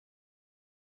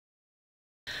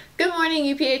Good morning,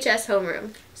 UPHS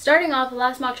homeroom. Starting off, the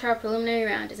last mock trial preliminary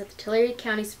round is at the Tulare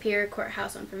County Superior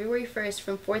Courthouse on February 1st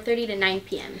from 4:30 to 9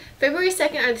 p.m. February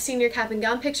 2nd are the senior cap and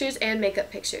gown pictures and makeup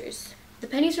pictures. The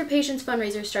Pennies for Patients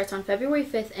fundraiser starts on February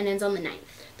 5th and ends on the 9th.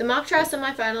 The mock trial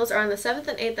semifinals are on the 7th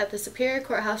and 8th at the Superior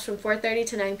Courthouse from 4:30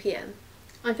 to 9 p.m.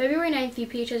 On February 9th,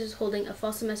 UPHS is holding a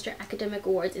fall semester academic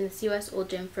awards in the COS Old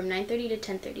Gym from 9:30 to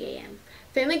 10:30 a.m.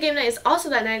 Family game night is also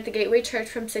that night at the Gateway Church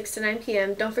from 6 to 9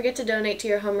 p.m. Don't forget to donate to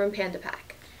your homeroom Panda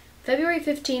Pack. February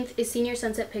 15th is Senior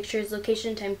Sunset Pictures, location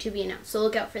and time to be announced, so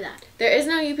look out for that. There is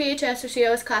no UPHS or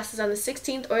COS classes on the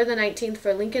 16th or the 19th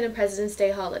for Lincoln and President's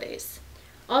Day holidays.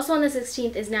 Also on the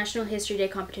 16th is National History Day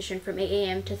competition from 8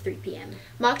 a.m. to 3 p.m.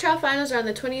 Mock trial finals are on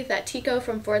the 20th at TICO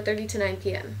from 4:30 to 9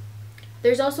 p.m.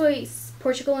 There's also a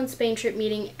Portugal and Spain trip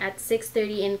meeting at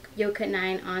 6:30 in Yoka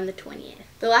 9 on the 20th.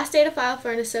 The last day to file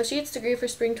for an associate's degree for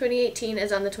spring 2018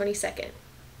 is on the 22nd.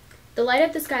 The Light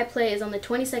Up the Sky play is on the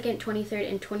 22nd, 23rd,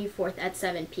 and 24th at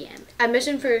 7 p.m.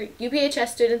 Admission for UPHS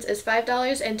students is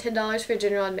 $5 and $10 for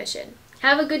general admission.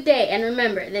 Have a good day, and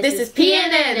remember, This is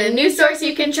PNN, the news source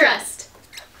you can trust.